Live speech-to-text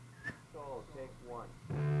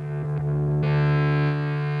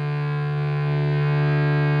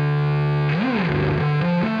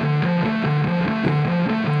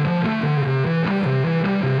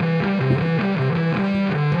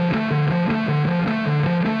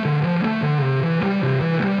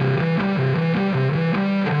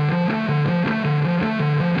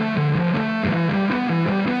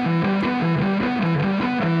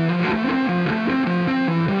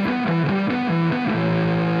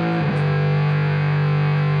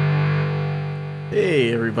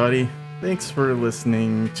Hey everybody, thanks for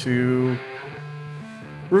listening to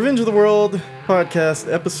Revenge of the World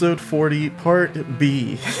podcast, episode 40, part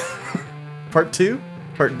B. Part 2?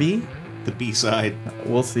 Part B? The B-side.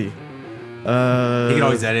 We'll see. You can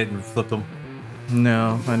always edit and flip them.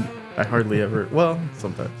 No, I hardly ever, well,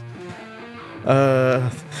 sometimes.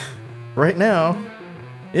 Right now,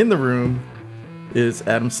 in the room, is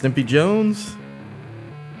Adam Stimpy Jones,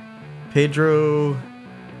 Pedro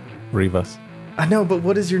Rivas. I know, but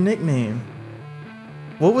what is your nickname?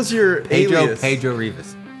 What was your alias? Pedro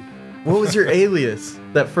Rivas. What was your alias?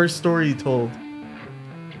 That first story you told.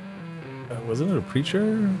 Wasn't it a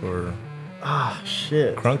preacher or Ah,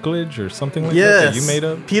 shit. Crunkledge or something like Yes. that you made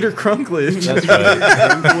up? Peter Crunkledge. That's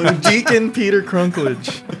right. Deacon Peter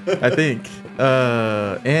Crunkledge, I think.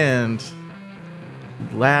 And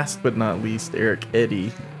last but not least, Eric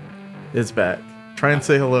Eddy is back. Try and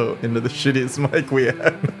say hello into the shittiest mic we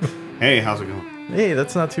have. Hey, how's it going? Hey,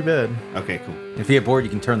 that's not too bad. Okay, cool. If you get bored, you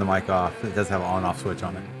can turn the mic off. It does have an on-off switch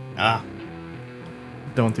on it. Ah,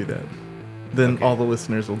 Don't do that. Then Okay. all the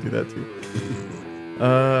listeners will do that too.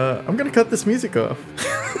 I'm gonna cut this music off.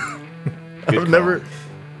 Good I've call. never,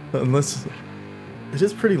 unless it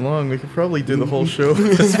is pretty long. We could probably do the whole show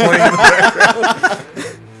with this playing in the background.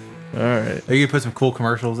 All right, Are you gonna put some cool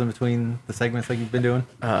commercials in between the segments like you've been doing?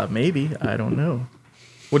 maybe I don't know.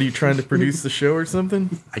 What are you trying to produce the show or something?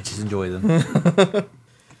 I just enjoy them.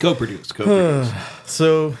 co-produce.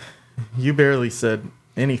 So, you barely said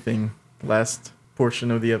anything last portion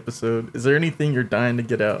of the episode. Is there anything you're dying to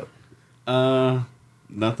get out?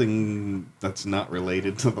 Nothing that's not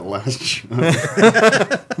related to the last show.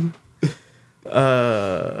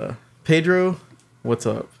 Pedro, what's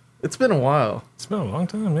up? It's been a while. It's been a long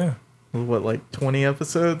time, yeah. What, like 20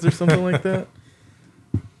 episodes or something like that?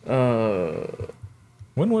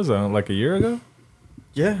 When was that? Like a year ago?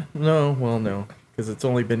 Yeah, no, because it's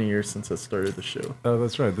only been a year since I started the show. Oh,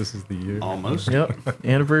 that's right. This is the year. Almost. Yep,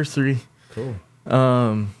 anniversary. Cool.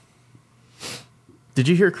 Did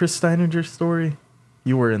you hear Chris Steininger's story?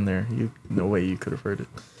 You were in there. No way you could have heard it.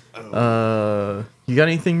 You got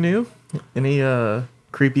anything new? Any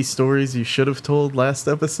creepy stories you should have told last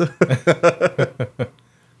episode?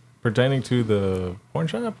 Pertaining to the porn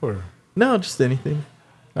shop or? No, just anything.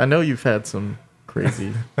 I know you've had some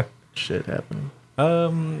crazy shit happening.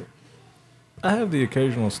 I have the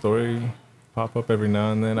occasional story pop up every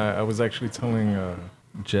now and then. I was actually telling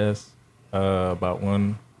Jess about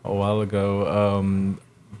one a while ago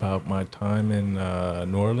about my time in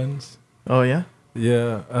New Orleans. Oh, yeah?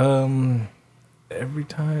 Yeah. Every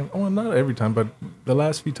time, well, not every time, but the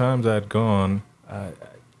last few times I had gone,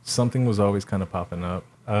 something was always kind of popping up.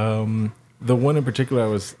 The one in particular I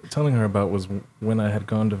was telling her about was when I had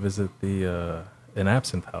gone to visit an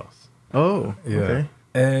Absinthe house. Oh, Yeah. okay.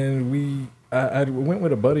 And I went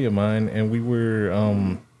with a buddy of mine, and we were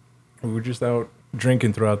just out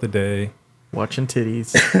drinking throughout the day. Watching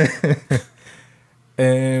titties.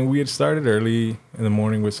 And we had started early in the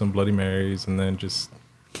morning with some Bloody Marys, and then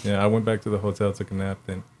I went back to the hotel, took a nap,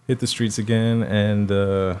 then hit the streets again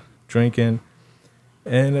and drinking.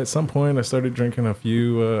 And at some point, I started drinking a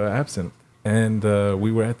few absinthe. And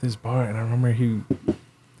we were at this bar, and I remember he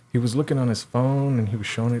was looking on his phone, and he was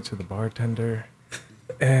showing it to the bartender.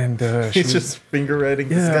 And He's just finger writing.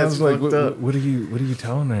 This I guy's was like, fucked up. what are you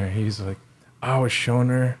telling her? He's like, I was showing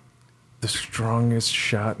her the strongest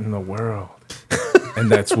shot in the world. And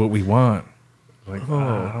that's what we want. Like,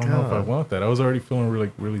 I don't know if I God. want that. I was already feeling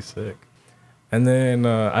really sick. And then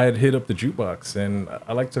I had hit up the jukebox, and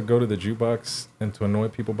I like to go to the jukebox and to annoy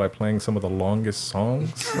people by playing some of the longest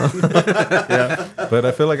songs. Yeah. But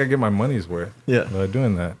I feel like I get my money's worth Yeah. by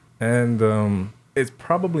doing that. And it's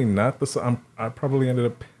probably not the song. I probably ended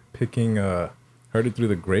up picking Heard It Through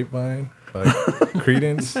the Grapevine by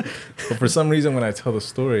Creedence. But for some reason, when I tell the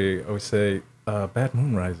story, I always say Bad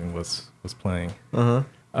Moon Rising was playing.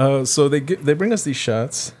 Uh-huh. So they bring us these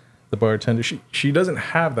shots. The bartender, she doesn't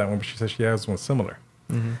have that one, but she says she has one similar.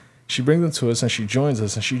 Mm-hmm. She brings them to us, and she joins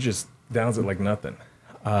us, and she just downs it like nothing.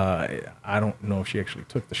 I don't know if she actually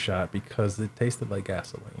took the shot because it tasted like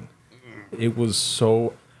gasoline. It was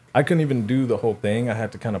so... I couldn't even do the whole thing. I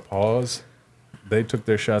had to kind of pause they took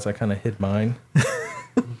their shots. I kind of hid mine.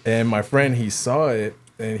 And my friend, he saw it,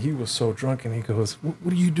 and he was so drunk, and he goes,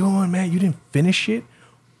 what are you doing, man? You didn't finish it?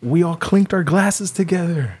 We all clinked our glasses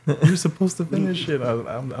together. You're supposed to finish it.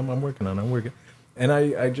 I'm working on it. I'm working. And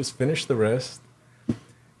I just finished the rest.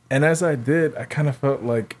 And as I did, I kind of felt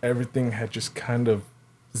like everything had just kind of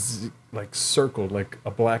like circled, like a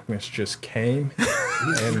blackness just came.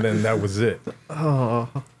 And then that was it. Oh,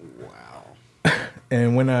 Wow.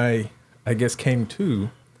 And when I guess came to,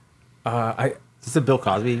 Is this a Bill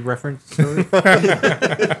Cosby reference?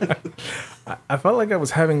 I felt like I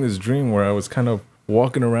was having this dream where I was kind of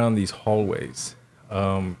walking around these hallways,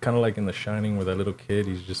 kind of like in The Shining, where that little kid,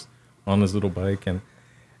 he's just on his little bike, and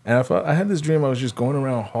I had this dream. I was just going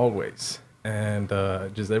around hallways, and I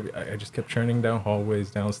just kept churning down hallways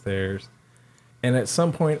downstairs, and at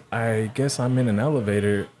some point, I guess I'm in an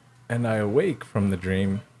elevator, and I awake from the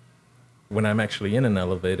dream when I'm actually in an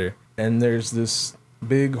elevator, and there's this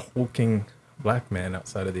big hulking black man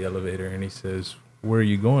outside of the elevator, and he says, "Where are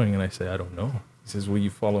you going?" And I say, "I don't know." He says, "Will you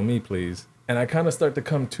follow me, please?" And I kind of start to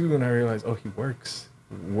come to, and I realize, oh, he works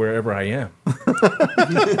wherever I am.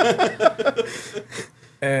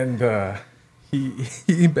 And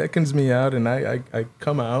he beckons me out, and I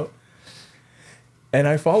come out, and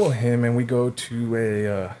I follow him, and we go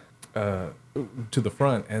to to the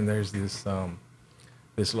front, and there's this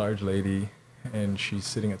large lady, and she's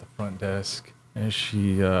sitting at the front desk, and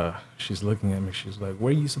she's looking at me. She's like, "Where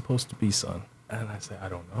are you supposed to be, son?" And I say, "I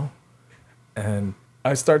don't know." And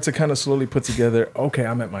I start to kind of slowly put together, okay,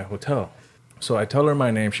 I'm at my hotel. So I tell her my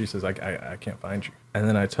name. She says, I can't find you. And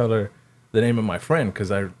then I tell her the name of my friend,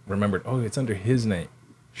 because I remembered, oh, it's under his name.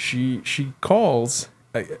 She calls.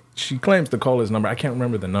 She claims to call his number. I can't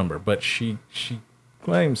remember the number, but she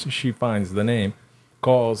claims she finds the name,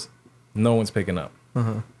 calls, no one's picking up.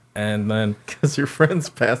 And then... because your friend's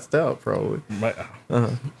passed out, probably.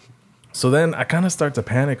 So then I kind of start to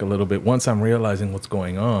panic a little bit once I'm realizing what's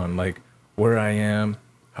going on, like where I am,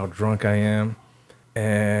 how drunk I am.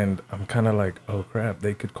 And I'm kind of like, oh, crap,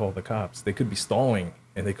 they could call the cops. They could be stalling,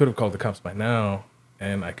 and they could have called the cops by now,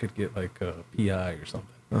 and I could get like a PI or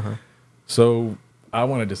something. So I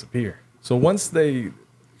want to disappear. So once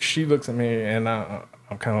she looks at me, and I'm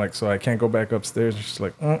kind of like, so I can't go back upstairs. And she's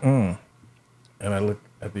like, And I look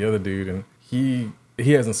at the other dude, and he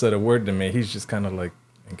hasn't said a word to me. He's just kind of like,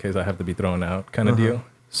 in case I have to be thrown out kind of deal.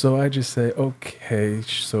 So I just say, okay,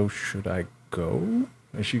 so should I go?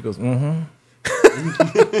 And she goes,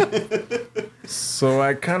 So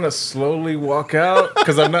I kind of slowly walk out,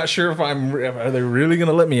 because I'm not sure if are they really going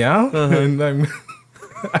to let me out? And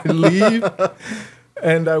I leave,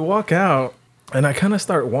 and I walk out, and I kind of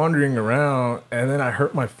start wandering around, and then I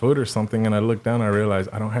hurt my foot or something, and I look down, and I realize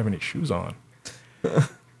I don't have any shoes on.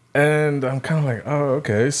 And I'm kind of like, oh,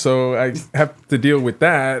 okay. So I have to deal with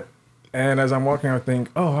that. And as I'm walking, I think,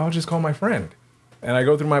 oh, I'll just call my friend. And I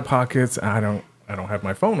go through my pockets. And I don't have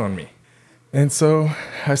my phone on me. And so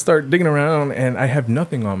I start digging around, and I have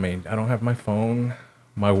nothing on me. I don't have my phone,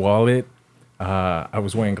 my wallet. I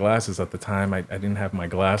was wearing glasses at the time. I didn't have my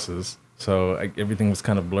glasses. So everything was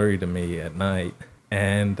kind of blurry to me at night.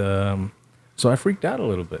 And so I freaked out a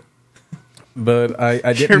little bit. But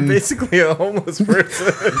I didn't. You're basically a homeless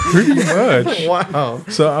person. Pretty much. Wow.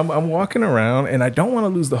 So I'm walking around, and I don't want to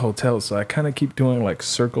lose the hotel. So I kind of keep doing like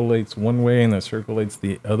circulates one way and then circulates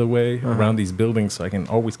the other way around these buildings, so I can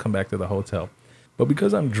always come back to the hotel. But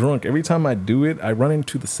because I'm drunk, every time I do it, I run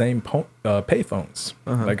into the same payphones.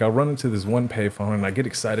 Like I'll run into this one payphone, and I get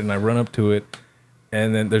excited, and I run up to it,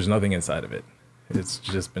 and then there's nothing inside of it. It's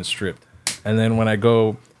just been stripped. And then when I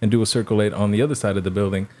go and do a circulate on the other side of the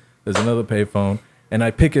building, there's another payphone, and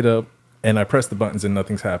I pick it up, and I press the buttons, and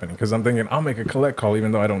nothing's happening. Because I'm thinking, I'll make a collect call,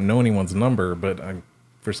 even though I don't know anyone's number, but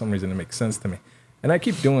for some reason it makes sense to me. And I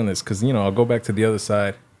keep doing this because, I'll go back to the other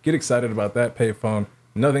side, get excited about that payphone,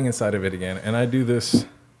 nothing inside of it again. And I do this,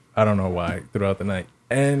 I don't know why, throughout the night.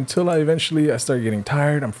 Until I start getting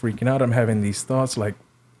tired, I'm freaking out, I'm having these thoughts like,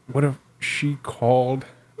 what if she called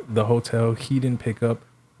the hotel, he didn't pick up?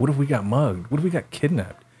 What if we got mugged? What if we got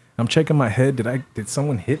kidnapped? I'm checking my head. Did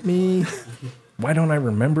someone hit me? Why don't I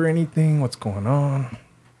remember anything? What's going on?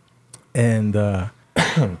 And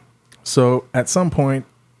so at some point,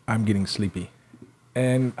 I'm getting sleepy.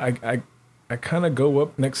 And I kind of go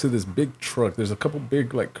up next to this big truck. There's a couple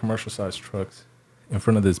big, like, commercial-sized trucks in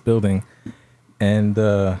front of this building. And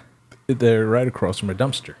they're right across from a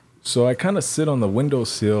dumpster. So I kind of sit on the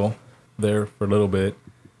windowsill there for a little bit.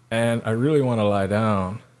 And I really want to lie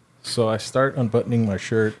down. So I start unbuttoning my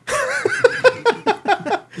shirt,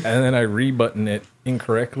 and then I rebutton it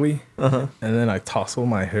incorrectly, and then I tousle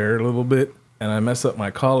my hair a little bit, and I mess up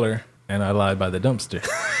my collar, and I lied by the dumpster.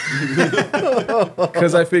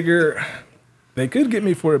 Because I figure they could get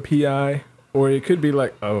me for a PI, or it could be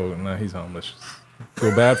like, oh, no, he's homeless.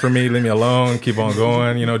 Feel bad for me, leave me alone, keep on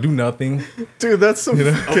going, do nothing. Dude, that's some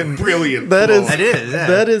fucking Brilliant. That is That is, yeah.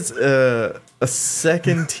 that is a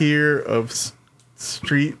second tier of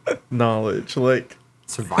street knowledge. Like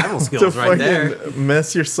Survival to skills right there. fucking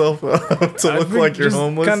mess yourself up to I look think like you're just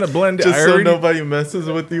homeless. kinda blend it. just I so already- nobody messes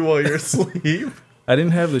with you while you're asleep. I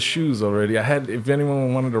didn't have the shoes already. I had, if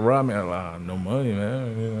anyone wanted to rob me, I'm like, no money,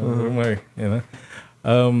 man. Where am I?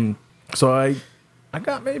 So I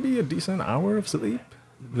got maybe a decent hour of sleep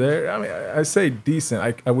there. I mean, I say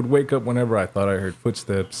decent. I would wake up whenever I thought I heard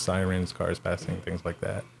footsteps, sirens, cars passing, things like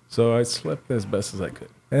that. So I slept as best as I could.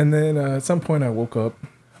 And then at some point I woke up.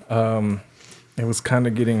 It was kind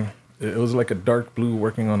of it was like a dark blue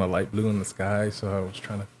working on a light blue in the sky. So I was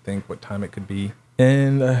trying to think what time it could be.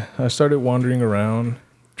 And I started wandering around,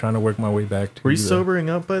 trying to work my way back to Were you the- sobering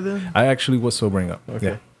up by then? I actually was sobering up.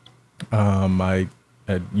 Okay. Yeah. I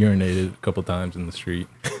had urinated a couple times in the street.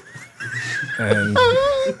 And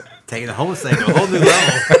Taking the homeless thing to a whole new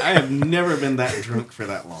level. I have never been that drunk for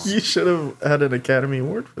that long. You should have had an Academy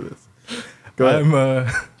Award for this. Go ahead. I'm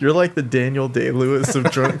You're like the Daniel Day-Lewis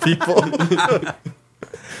of drunk people.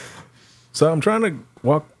 so I'm trying to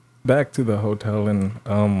walk back to the hotel, and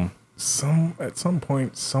at some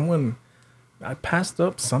point I passed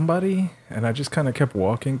up somebody, and I just kind of kept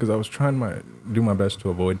walking because I was trying do my best to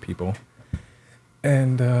avoid people.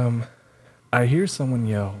 And I hear someone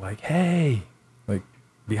yell like, "Hey!" like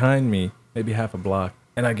behind me, maybe half a block,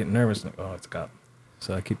 and I get nervous and oh, it's a cop.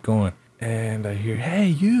 So I keep going, and I hear, "Hey,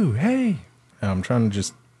 you! Hey!" And I'm trying to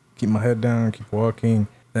just keep my head down, keep walking.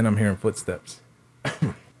 Then I'm hearing footsteps,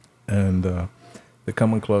 and they're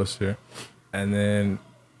coming closer, and then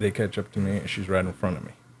they catch up to me, and she's right in front of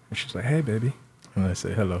me, and she's like, "Hey, baby," and I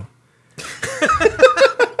say, "Hello,"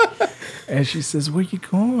 and she says, "Where you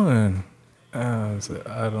going?" I said,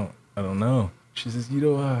 I don't know. She says, you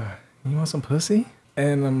want some pussy?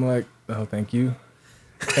 And I'm like, oh, thank you.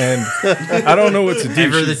 And I don't know what to do.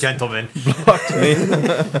 Ever the She's gentleman. blocked me.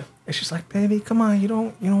 And she's like, baby, come on, you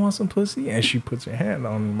don't want some pussy? And she puts her hand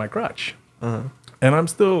on my crotch. And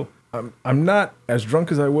I'm not as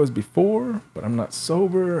drunk as I was before, but I'm not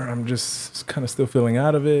sober. I'm just kind of still feeling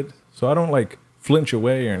out of it. So I don't like flinch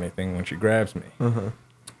away or anything when she grabs me.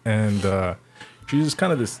 And she's just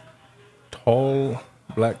kind of this tall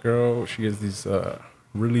black girl. She has these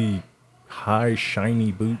really high shiny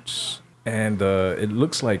boots, and it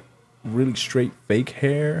looks like really straight fake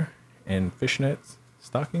hair and fishnets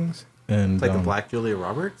stockings. And It's like the Black Julia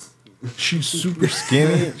Roberts. she's super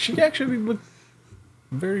skinny. She actually looked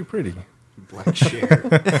very pretty. Black chair.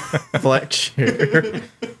 Black chair.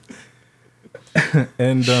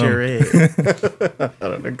 And Charade. I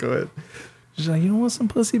don't know. Go ahead. she's like, you don't want some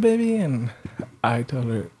pussy, baby? And I tell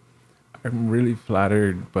her, I'm really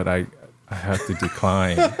flattered, but I have to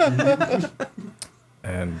decline.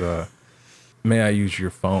 And may I use your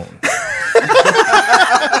phone?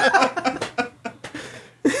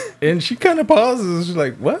 And she kind of pauses. She's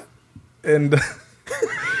like, what? And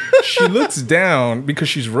she looks down because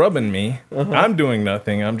she's rubbing me. I'm doing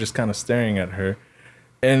nothing. I'm just kind of staring at her.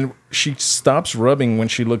 And she stops rubbing when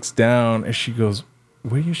she looks down, and she goes,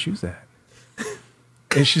 where are your shoes at?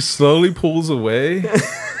 And she slowly pulls away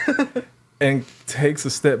and takes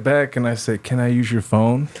a step back, and I say, can I use your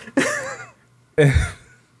phone? And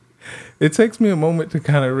it takes me a moment to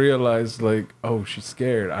kind of realize, like, oh, she's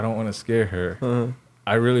scared. I don't want to scare her.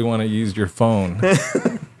 I really want to use your phone.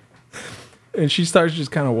 And she starts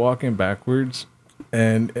just kind of walking backwards.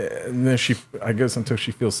 And then I guess until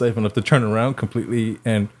she feels safe enough to turn around completely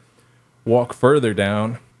and walk further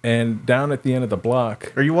down. And down at the end of the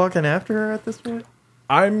block, Are you walking after her at this point?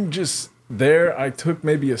 I'm just there. I took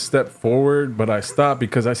maybe a step forward, but I stopped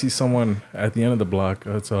because I see someone at the end of the block.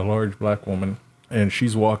 It's a large black woman, and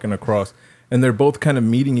she's walking across. And they're both kind of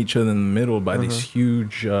meeting each other in the middle by these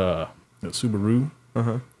huge Subaru.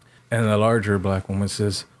 And the larger black woman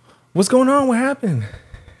says, what's going on? What happened?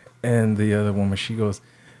 And the other woman, she goes,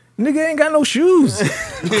 nigga ain't got no shoes.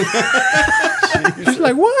 She's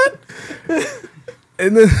like, what?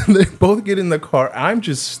 And then they both get in the car. I'm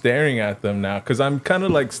just staring at them now because I'm kind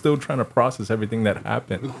of like still trying to process everything that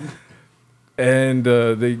happened. And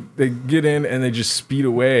they get in and they just speed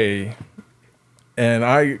away. And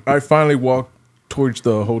I finally walk towards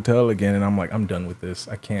the hotel again, and I'm like, I'm done with this.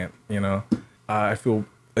 I can't, I feel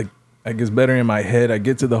like I guess better in my head. I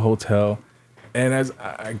get to the hotel, and as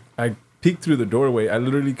I peek through the doorway, I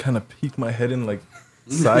literally kind of peek my head in like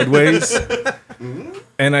sideways,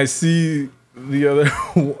 and I see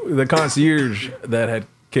the concierge that had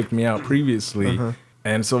kicked me out previously.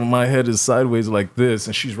 And so my head is sideways like this,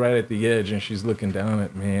 and she's right at the edge, and she's looking down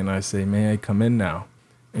at me, and I say, "May I come in now?"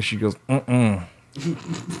 And she goes, "Mm-mm."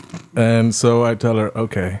 And so I tell her,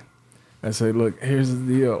 "Okay." I say, "Look, here's the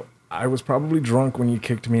deal. I was probably drunk when you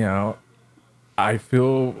kicked me out. I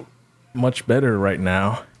feel much better right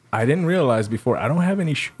now. I didn't realize before, I don't have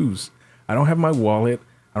any shoes. I don't have my wallet.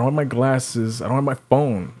 I don't have my glasses. I don't have my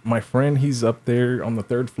phone. My friend, he's up there on the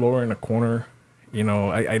 3rd floor in a corner. You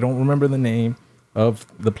know, I don't remember the name of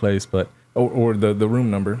the place, but or the room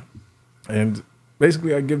number." And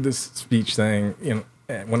basically I give this speech saying, you know,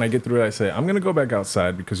 when I get through it, I say, "I'm going to go back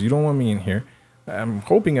outside because you don't want me in here. I'm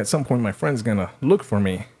hoping at some point my friend's going to look for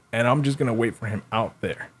me, and I'm just going to wait for him out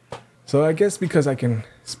there." So I guess because I can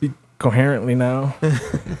speak coherently now,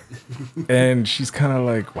 and she's kind of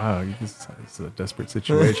like, "Wow, it's a desperate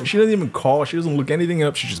situation." She doesn't even call. She doesn't look anything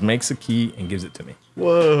up. She just makes a key and gives it to me.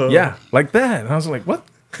 Whoa. Yeah, like that. And I was like, "What?"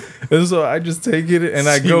 And so I just take it and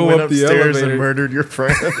I So you go went up the upstairs elevator. and murdered your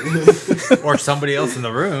friend. Or somebody else in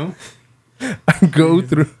the room. I go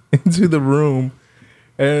through into the room,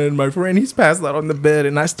 and my friend, he's passed out on the bed,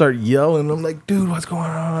 and I start yelling. I'm like, "Dude, what's going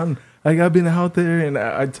on?" Like, I've been out there, and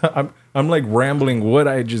I'm like rambling what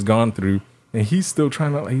I had just gone through, and he's still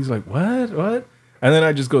trying to. He's like, "What?" And then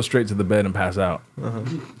I just go straight to the bed and pass out.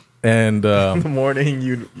 And In the morning,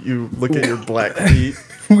 you look at your black feet.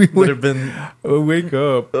 we Would have been. wake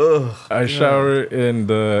up. Ugh. I shower, and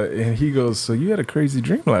he goes, "So you had a crazy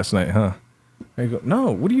dream last night, huh?" I go, "No,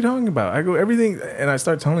 what are you talking about?" I go, "Everything," and I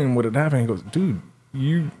start telling him what had happened. He goes, "Dude,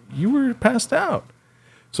 you were passed out."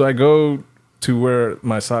 So I go to where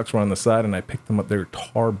my socks were on the side, and I picked them up. They're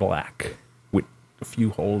tar black with a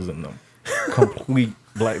few holes in them, complete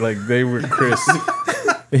black, like they were crisp.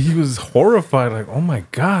 And he was horrified, like, "Oh my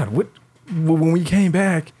God, what?" When we came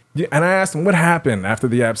back, and I asked him what happened after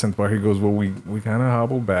the absinthe bar. He goes, "Well, we kind of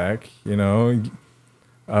hobbled back, you know.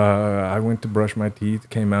 I went to brush my teeth,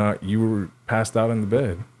 came out. You were passed out in the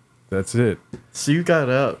bed. That's it." So you got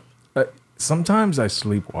up. Sometimes I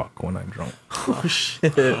sleepwalk when I'm drunk. Oh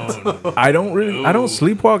shit. I don't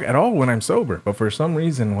sleepwalk at all when I'm sober, but for some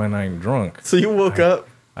reason when I'm drunk, So you woke up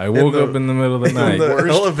I woke the- up in the middle of the night. the Worst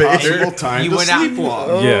elevator. possible time You to went out- sleepwalk.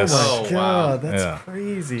 Oh Yes. my Oh, god, wow. that's Yeah.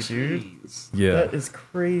 crazy, dude. Jeez. Yeah, That is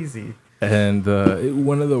crazy. and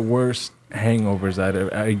one of the worst hangovers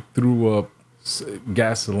I threw up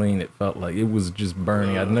gasoline. It felt like it was just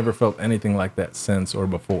burning. I'd never felt anything like that since or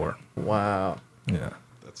before. Wow. Yeah,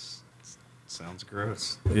 That's sounds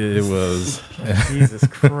gross. it was. Jesus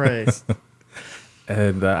Christ.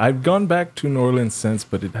 And I've gone back to New Orleans since,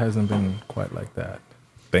 but it hasn't been quite like that,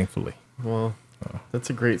 thankfully. Well, that's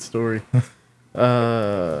a great story.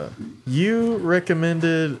 You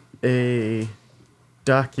recommended a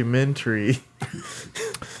documentary.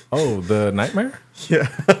 Oh, the nightmare? Yeah.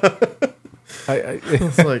 I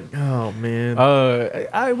It's like, oh man.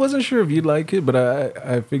 I wasn't sure if you'd like it, but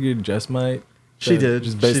I figured Jess might. She did.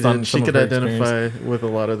 just based she on did. some She of could her identify with a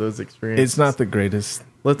lot of those experiences. It's not the greatest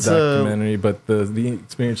Let's documentary, but the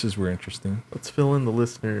experiences were interesting. let's fill in the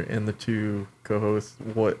listener and the two co-hosts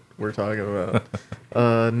what we're talking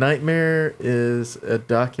about. Nightmare is a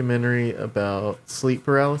documentary about sleep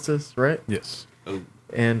paralysis, right? Yes. Oh,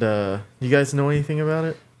 And you guys know anything about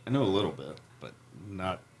it? I know a little bit, but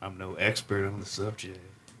not. I'm no expert on the subject.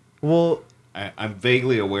 Well, I'm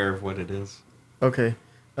vaguely aware of what it is. okay.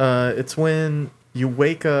 It's when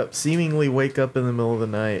you seemingly wake up in the middle of the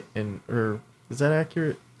night, or is that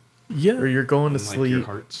accurate? Yeah. Or you're going to Like sleep your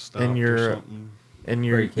heart stopped and or you're something. and Or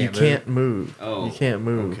you you can't can't move. Oh, you can't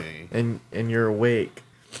move. okay. And you're awake.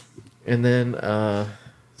 And then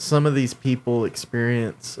some of these people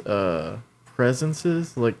experience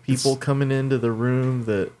presences, like people coming into the room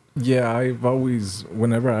that Yeah, I've always,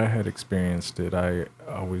 whenever I had experienced it, I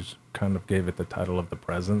always kind of gave it the title of the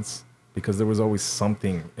presence because there was always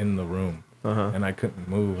something in the room and I couldn't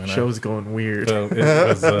move. And show's going weird. So it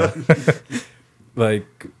was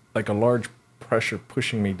like a large pressure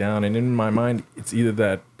pushing me down, and in my mind, it's either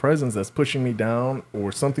that presence that's pushing me down,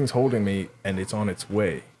 or something's holding me, and it's on its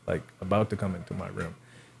way, like about to come into my room.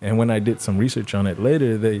 And when I did some research on it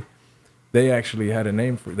later, they actually had a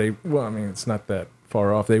name for it. Well, I mean, it's not that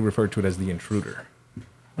far off. They referred to it as the intruder,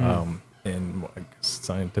 in I guess,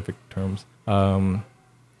 scientific terms. And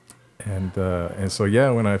so yeah,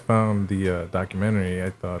 when I found the documentary, I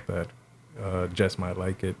thought that Jess might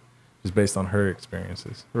like it, just based on her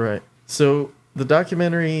experiences. Right. So the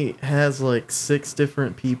documentary has like 6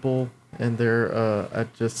 different people, and they're I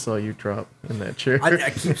just saw you drop in that chair. I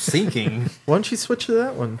keep sinking. Why don't you switch to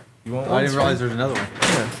that one? You want I didn't realize there's another one.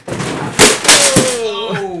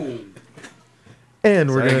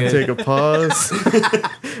 And we're Sorry, gonna guys. take a pause.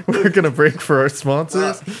 We're going to break for our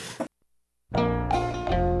sponsors.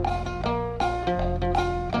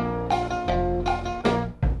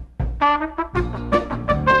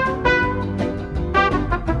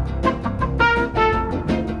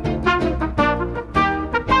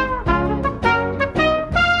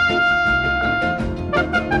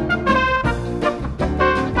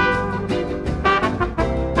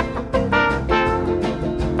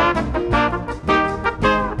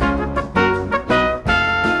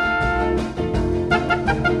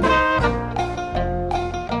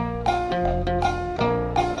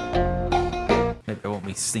 Maybe I won't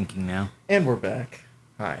be sinking now. And we're back.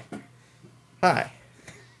 Hi. Hi.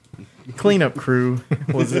 Cleanup crew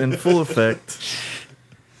was in full effect.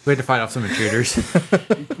 We had to fight off some intruders.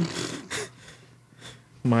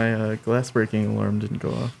 My glass breaking alarm didn't go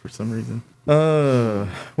off for some reason. Where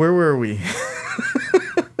were we?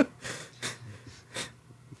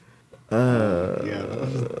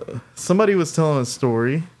 Somebody was telling a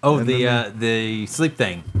story. Oh, and then the sleep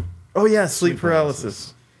thing. oh yeah, sleep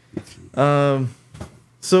paralysis.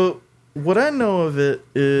 So what I know of it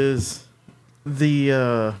is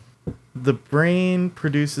the brain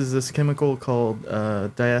produces this chemical called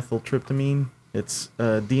diethyltryptamine. It's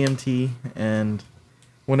DMT, and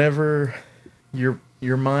whenever your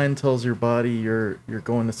mind tells your body you're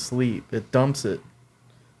going to sleep, it dumps it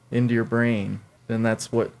into your brain, and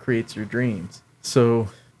that's what creates your dreams. So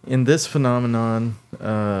in this phenomenon,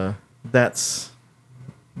 that's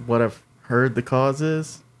what I've heard the cause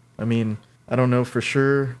is. I mean, I don't know for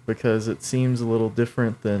sure because it seems a little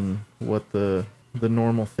different than what the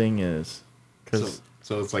normal thing is.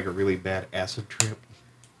 So it's like a really bad acid trip.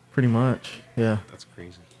 Pretty much, yeah. That's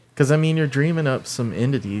crazy. Because I mean, you're dreaming up some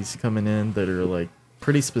entities coming in that are like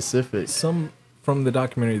pretty specific. Some from the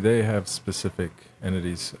documentary, they have specific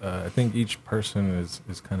entities. I think each person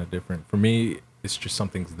is kind of different. For me, it's just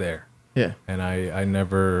something's there. Yeah. And I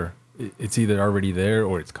never, it's either already there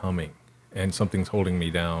or it's coming. And something's holding me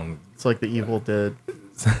down. It's like the Evil Dead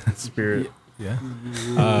spirit. Yeah.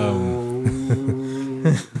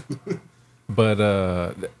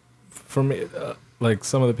 But for me, like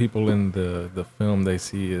some of the people in the film, they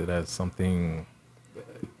see it as something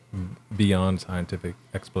beyond scientific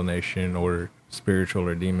explanation or spiritual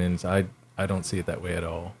or demons. I don't see it that way at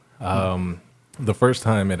all. The first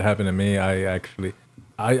time it happened to me, I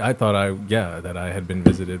thought that I had been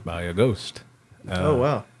visited by a ghost. Oh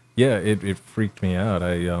wow. Yeah, it freaked me out.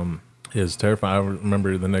 It was terrifying. I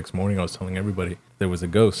remember the next morning I was telling everybody there was a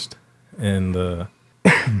ghost, and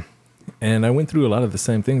and I went through a lot of the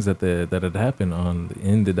same things that had happened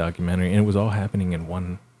in the documentary, and it was all happening in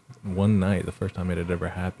one night, the first time it had ever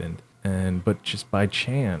happened. But just by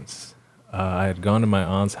chance, I had gone to my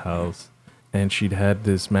aunt's house, and she'd had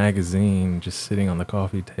this magazine just sitting on the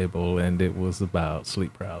coffee table, and it was about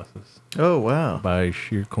sleep paralysis. Oh wow. By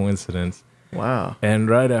sheer coincidence. Wow. And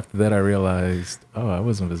right after that, I realized, I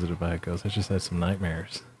wasn't visited by a ghost. I just had some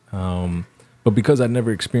nightmares. But because I'd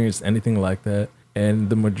never experienced anything like that, and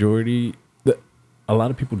the majority, a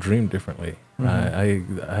lot of people dream differently.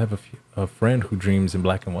 Mm-hmm. I have a friend who dreams in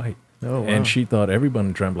black and white. Oh, wow. And she thought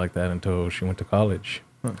everyone dreamt like that until she went to college.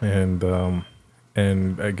 Huh.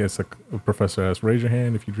 And I guess a professor asked, raise your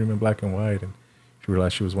hand if you dream in black and white. And she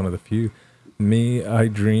realized she was one of the few. Me, I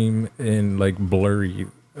dream in like blurry,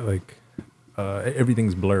 like...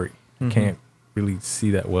 everything's blurry. Mm-hmm. Can't really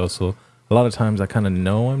see that well. So a lot of times I kind of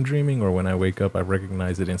know I'm dreaming, or when I wake up, I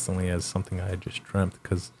recognize it instantly as something I had just dreamt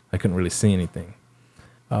because I couldn't really see anything.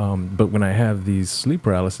 But when I have these sleep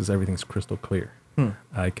paralysis, everything's crystal clear.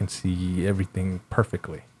 I can see everything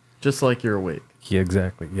perfectly. Just like you're awake. Yeah,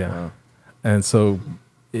 exactly. Yeah. Wow. And so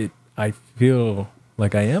I feel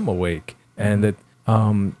like I am awake, and that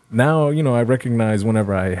now, I recognize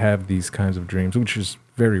whenever I have these kinds of dreams, which is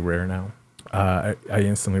very rare now. I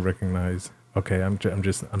instantly recognize, okay, I'm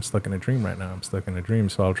stuck in a dream right now. I'm stuck in a dream.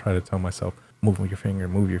 So I'll try to tell myself, move your finger,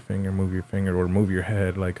 move your finger, move your finger, or move your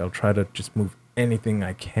head. Like I'll try to just move anything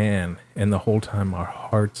I can. And the whole time our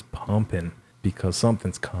heart's pumping because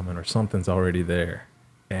something's coming or something's already there.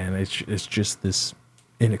 And it's just this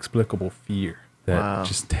inexplicable fear that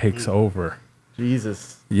just takes over.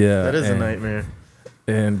 Jesus. Yeah. That is a nightmare.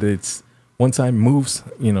 And it's, once I move,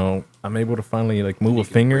 I'm able to finally like move a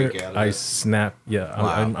finger. I snap. Yeah,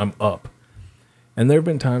 wow. I'm up. And there have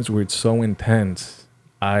been times where it's so intense,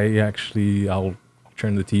 I'll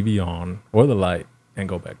turn the TV on or the light and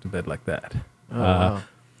go back to bed like that. Wow.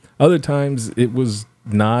 Other times it was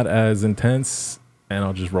not as intense, and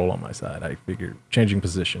I'll just roll on my side. I figure changing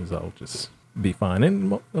positions, I'll just be fine.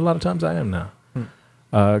 And a lot of times I am now.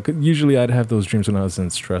 Usually I'd have those dreams when I was in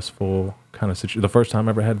stressful kind of situation. The first time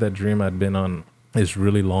I ever had that dream, I'd been on this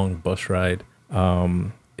really long bus ride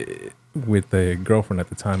with a girlfriend at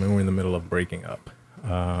the time, and we were in the middle of breaking up.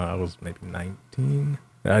 I was maybe 19.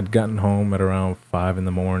 I'd gotten home at around 5 in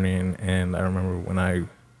the morning, and I remember when I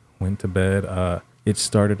went to bed, it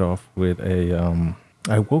started off with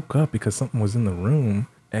I woke up because something was in the room,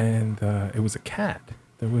 and it was a cat.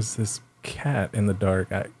 There was this cat in the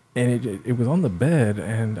dark, and it was on the bed,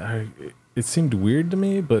 and it seemed weird to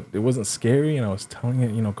me, but it wasn't scary, and I was telling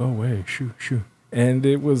it, go away, shoo, shoo. And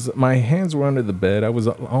it was, my hands were under the bed, I was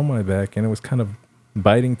on my back, and it was kind of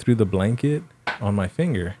biting through the blanket on my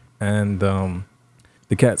finger. And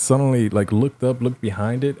the cat suddenly looked up, looked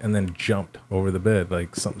behind it, and then jumped over the bed,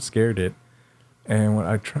 like something scared it. And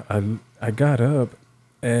when I got up,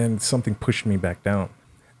 and something pushed me back down.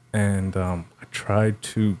 And I tried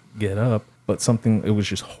to get up, but it was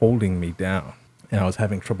just holding me down. And I was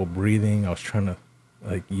having trouble breathing. I was trying to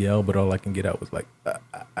yell, but all I can get out was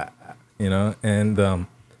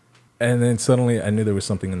and then suddenly I knew there was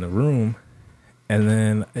something in the room. And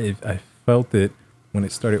then I felt it when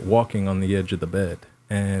it started walking on the edge of the bed.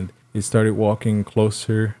 And it started walking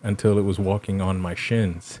closer until it was walking on my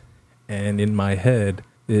shins. And in my head,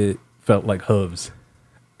 it felt like hooves.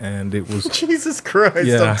 And it was... Jesus Christ,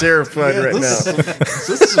 Yeah. I'm terrified right now. This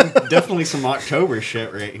is definitely some October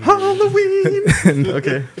shit right here. Halloween!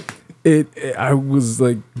 Okay. I was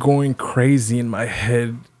going crazy in my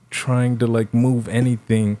head, trying to move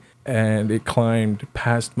anything, and it climbed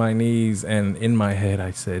past my knees, and in my head I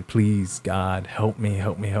said, please God, help me,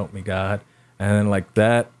 help me, help me, God. And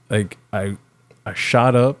then I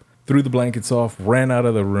shot up, threw the blankets off, ran out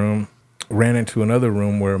of the room, ran into another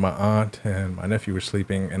room where my aunt and my nephew were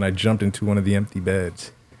sleeping, and I jumped into one of the empty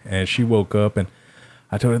beds. And she woke up, and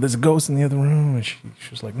I told her, there's a ghost in the other room. And she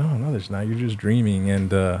was like, no, there's not. You're just dreaming.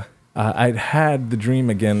 And I'd had the dream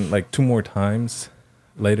again 2 more times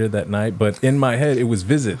later that night, but in my head, it was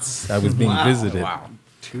visits. I was being visited. Wow.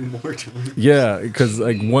 2 more times. Yeah, because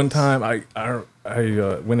one time I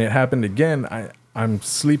when it happened again, I'm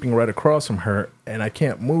sleeping right across from her, and I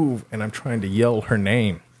can't move, and I'm trying to yell her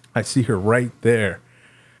name. I see her right there,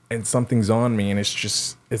 and something's on me, and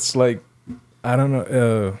it's like, I don't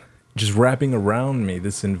know, just wrapping around me,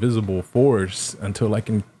 this invisible force, until I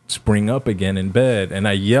can spring up again in bed. And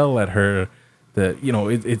I yell at her that,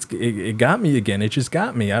 it got me again. It just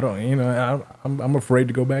got me. I'm afraid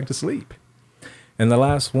to go back to sleep. And the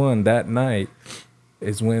last one that night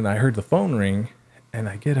is when I heard the phone ring, and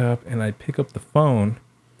I get up and I pick up the phone,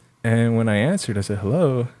 and when I answered, I said,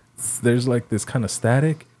 hello. There's this kind of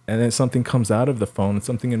static. And then something comes out of the phone,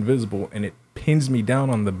 something invisible, and it pins me down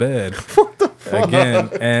on the bed. What the fuck? Again.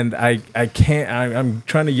 And I can't, I'm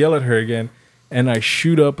trying to yell at her again, and I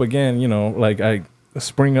shoot up again, I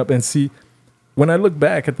spring up and see. When I look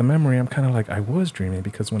back at the memory, I'm kind of I was dreaming,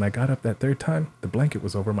 because when I got up that third time, the blanket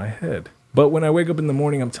was over my head. But when I wake up in the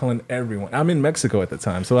morning, I'm telling everyone. I'm in Mexico at the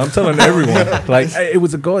time, so I'm telling everyone, it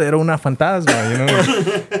was a ghost, era una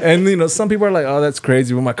fantasma, And, some people are like, oh, that's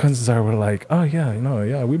crazy. But my cousins were like, oh,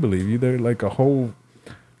 yeah, we believe you. They're a whole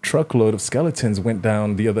truckload of skeletons went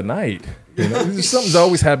down the other night. Something's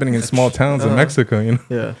always happening in small towns in Mexico,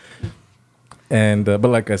 Yeah. And, but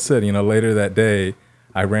like I said, later that day,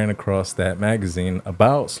 I ran across that magazine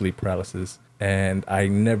about sleep paralysis, and I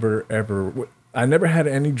never had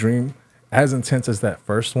any dream as intense as that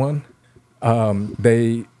first one.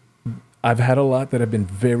 I've had a lot that have been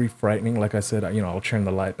very frightening. Like I said, I'll turn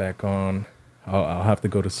the light back on. I'll have to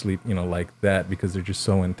go to sleep, like that, because they're just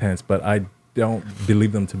so intense. But I don't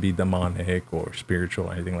believe them to be demonic or spiritual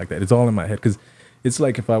or anything like that. It's all in my head, because it's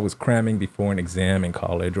like if I was cramming before an exam in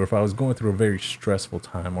college, or if I was going through a very stressful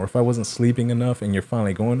time, or if I wasn't sleeping enough and you're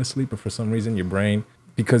finally going to sleep, but for some reason your brain,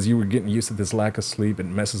 because you were getting used to this lack of sleep, it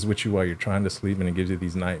messes with you while you're trying to sleep, and it gives you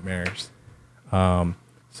these nightmares.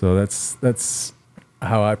 So that's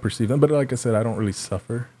how I perceive them. But like I said, I don't really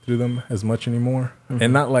suffer through them as much anymore. Mm-hmm.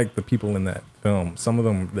 And not like the people in that film. Some of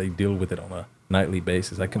them, they deal with it on a nightly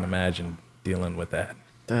basis. I can imagine dealing with that.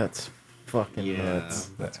 That's fucking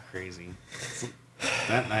nuts. That's crazy.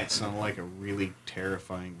 That night sounded like a really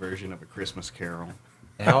terrifying version of A Christmas Carol.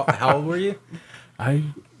 How old were you?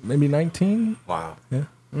 Maybe 19. Wow. Yeah.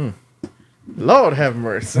 Lord have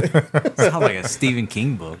mercy. Sounds like a Stephen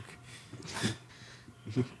King book.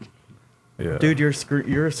 Yeah. Dude, you're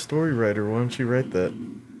a story writer. Why don't you write that?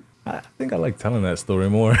 I think I like telling that story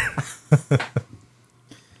more.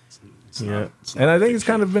 It's not And I think it's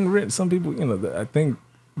fiction. kind of been written. Some people, I think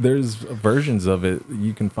there's versions of it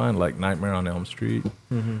you can find, like Nightmare on Elm Street.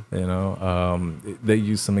 Mm-hmm. They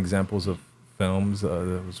use some examples of films. There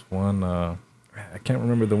was one, I can't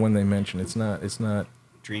remember the one they mentioned. It's not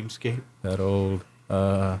Dreamscape. that old.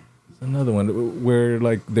 Another one where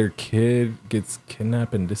like their kid gets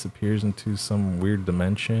kidnapped and disappears into some weird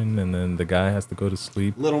dimension, and then the guy has to go to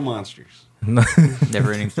sleep. Little Monsters.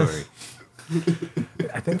 Never ending story.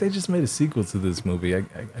 I think they just made a sequel to this movie. I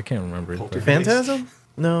can't remember it. but- Poltergeist. Phantasm?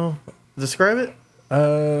 No. Describe it.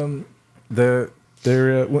 When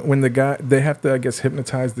the guy, they have to, I guess,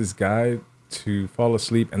 hypnotize this guy to fall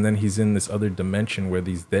asleep, and then he's in this other dimension where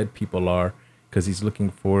these dead people are, because he's looking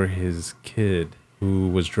for his kid who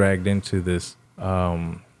was dragged into this.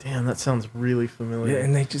 Damn, that sounds really familiar. Yeah,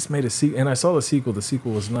 and they just made a sequel, and I saw the sequel. The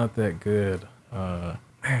sequel was not that good. Man,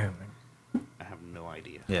 I have no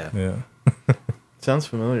idea. Yeah. yeah. Sounds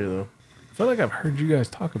familiar though. I feel like I've heard you guys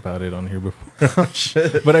talk about it on here before, Oh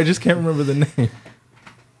shit. but I just can't remember the name.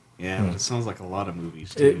 Yeah, but it sounds like a lot of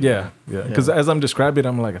movies too. Yeah. Because as I'm describing it,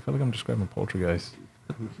 I'm like, I feel like I'm describing Poltergeist.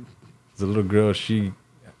 The little girl, she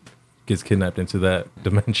gets kidnapped into that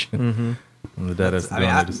dimension, Mm-hmm. and the dad has to I go mean,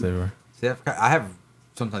 on there to save her. See, I have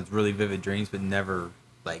sometimes really vivid dreams, but never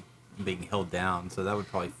like being held down. So that would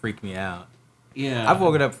probably freak me out. Yeah. I've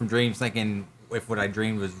woken up from dreams thinking if what I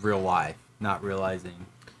dreamed was real life, not realizing.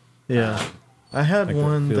 Yeah. I had Like the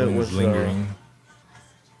one that feeling was is lingering.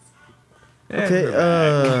 Okay,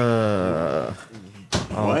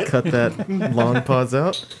 I'll What? cut that long pause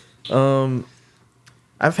out.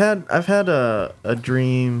 I've had a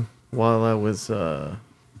dream while I was at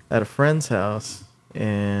a friend's house,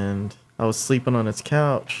 and I was sleeping on his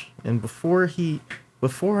couch, and before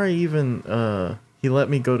I even he let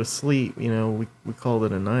me go to sleep, you know, we called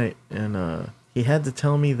it a night, and he had to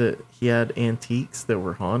tell me that he had antiques that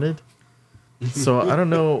were haunted. So I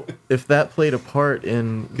don't know if that played a part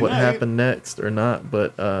in what night. happened next or not,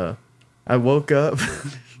 but I woke up.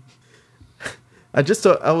 I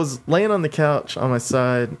was laying on the couch on my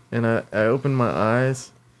side, and I opened my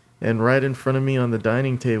eyes, and right in front of me on the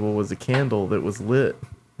dining table was a candle that was lit,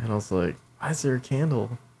 and I was like, "Why is there a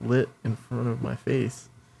candle lit in front of my face?"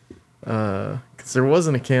 Because there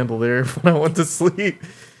wasn't a candle there when I went to sleep.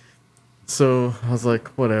 So I was like,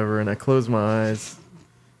 "Whatever," and I closed my eyes.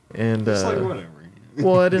 And It's like whatever.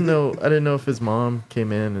 well, I didn't know if his mom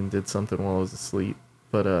came in and did something while I was asleep.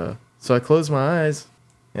 But so I closed my eyes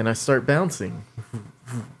and I start bouncing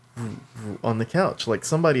on the couch like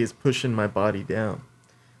somebody is pushing my body down.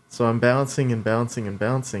 So I'm bouncing and bouncing and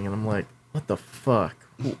bouncing, and I'm like, what the fuck?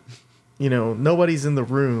 You know, nobody's in the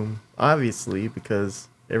room, obviously, because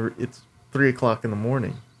it's 3:00 in the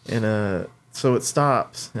morning. And so it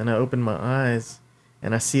stops, and I open my eyes,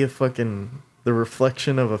 and I see the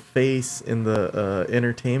reflection of a face in the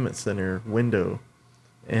entertainment center window.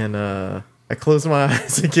 And I close my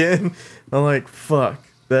eyes again. I'm like, fuck,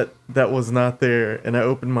 that was not there. And I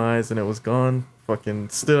opened my eyes and it was gone. Fucking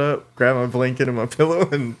stood up, grabbed my blanket and my pillow,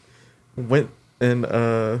 and went and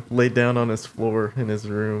laid down on his floor in his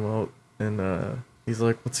room. And he's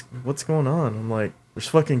like, what's going on? I'm like, there's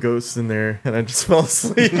fucking ghosts in there. And I just fell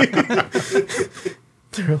asleep.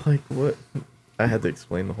 They're like, what? I had to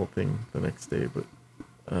explain the whole thing the next day, but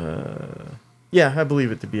yeah, I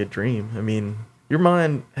believe it to be a dream. I mean, your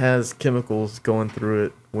mind has chemicals going through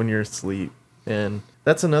it when you're asleep, and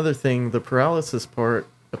that's another thing. The paralysis part.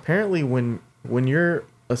 Apparently, when you're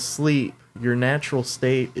asleep, your natural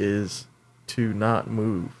state is to not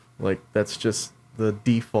move. Like that's just the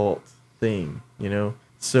default thing, you know.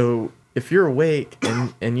 So if you're awake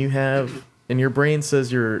and you have and your brain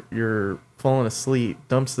says you're falling asleep,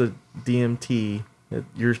 dumps the DMT,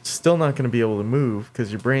 you're still not going to be able to move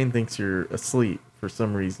because your brain thinks you're asleep for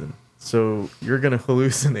some reason. So you're going to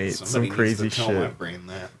hallucinate Somebody some crazy needs to tell my shit. brain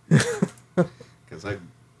that. Because I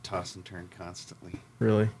toss and turn constantly.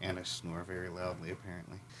 Really? And I snore very loudly,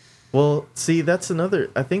 apparently. Well, see, I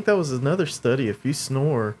think that was another study. If you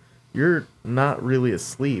snore, you're not really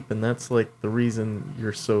asleep, and that's like the reason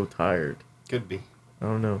you're so tired. Could be. I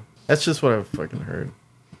don't know. That's just what I've fucking heard.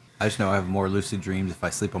 I just know I have more lucid dreams if I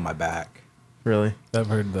sleep on my back. Really? I've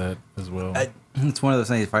heard that as well. It's one of those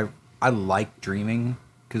things. If I like dreaming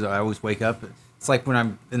because I always wake up. It's like when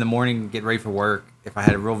I'm in the morning getting ready for work. If I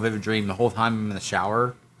had a real vivid dream, the whole time I'm in the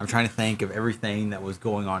shower, I'm trying to think of everything that was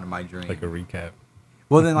going on in my dream. Like a recap.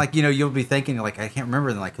 Well, then, like, you know, you'll be thinking, like, I can't remember,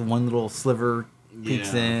 and, like, one little sliver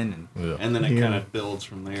peeks Yeah. in. And, Yeah. And then it Yeah. kind of builds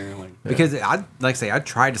from there. Like because, like I say, I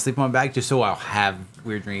tried to sleep on my back just so I'll have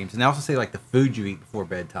weird dreams. And they also say, like, the food you eat before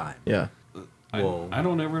bedtime. Yeah. Whoa. I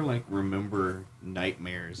don't ever like remember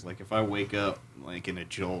nightmares. Like if I wake up like in a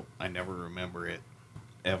jolt, I never remember it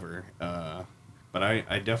ever. But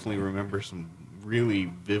I definitely remember some really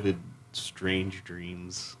vivid, strange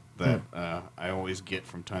dreams that I always get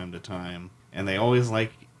from time to time, and they always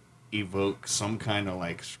like evoke some kind of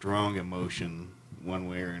like strong emotion one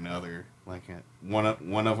way or another. Like one of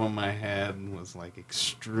them I had was like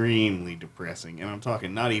extremely depressing, and I'm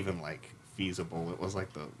talking not even like feasible. It was like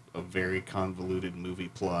a very convoluted movie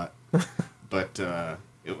plot, but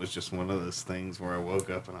it was just one of those things where I woke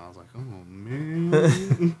up and I was like, oh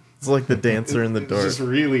man, It's like the dancer in the dark. It's just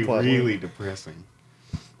really plot really line. depressing.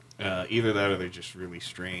 Either that or they're just really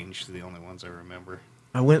strange. They're the only ones I remember.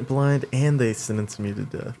 I went blind and they sentenced me to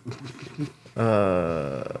death.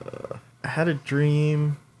 I had a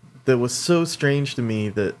dream that was so strange to me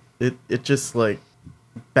that it just like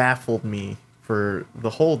baffled me for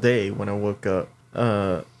the whole day when I woke up.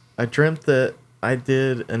 I dreamt that I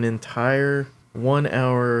did an entire 1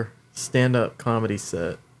 hour stand-up comedy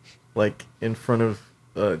set, like in front of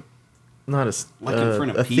not a Like in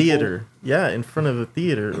front of a people? theater. Yeah, in front of a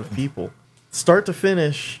theater of people. Start to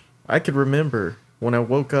finish, I could remember when I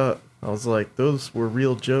woke up, I was like, those were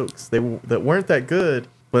real jokes. That weren't that good,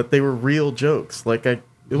 but they were real jokes. Like it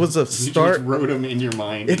was a You start. just wrote them in your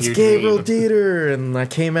mind. in It's your Gabriel dream. Dieter, and I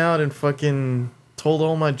came out and fucking told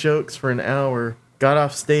all my jokes for an hour, got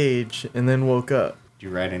off stage, and then woke up. Did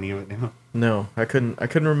you write any of it down? No, I couldn't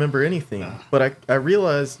remember anything. But I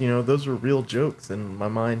realized, those were real jokes in my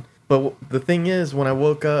mind. But the thing is, when I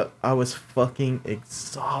woke up, I was fucking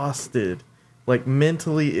exhausted. Like,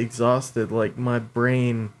 mentally exhausted. Like, my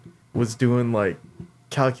brain was doing, like,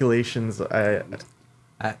 calculations I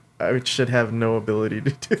should have no ability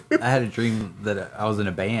to do. I had a dream that I was in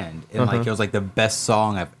a band, and like it was like the best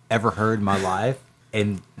song I've ever heard in my life.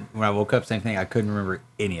 And when I woke up, same thing. I couldn't remember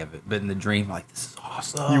any of it, but in the dream, like, this is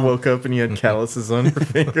awesome. You woke up and you had calluses on your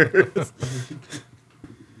fingers.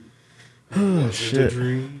 Oh, Was it a shit.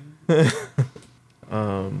 dream?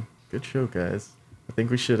 Good show, guys. I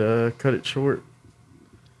think we should cut it short.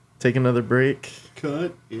 Take another break.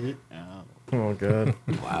 Cut it out. Oh god.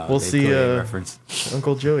 Wow, We'll Dave see, Coulier reference.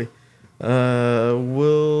 Uncle Joey. I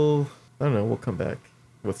don't know, we'll come back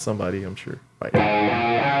with somebody, I'm sure. Bye.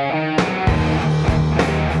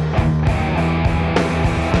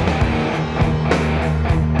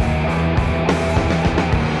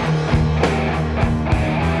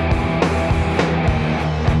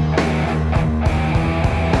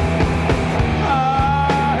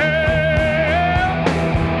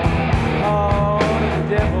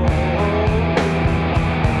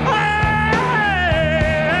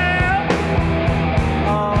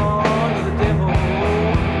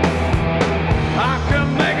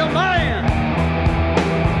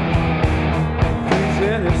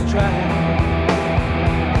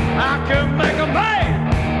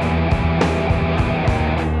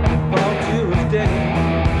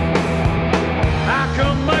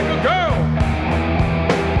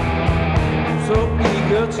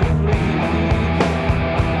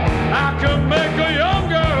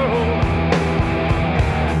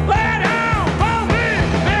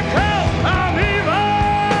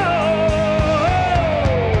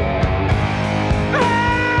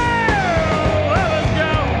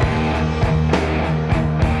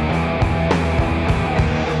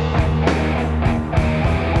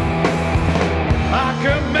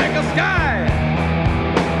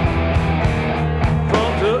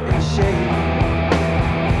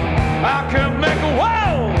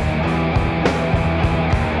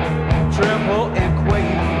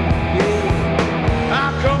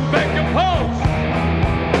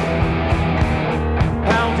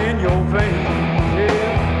 Your veins.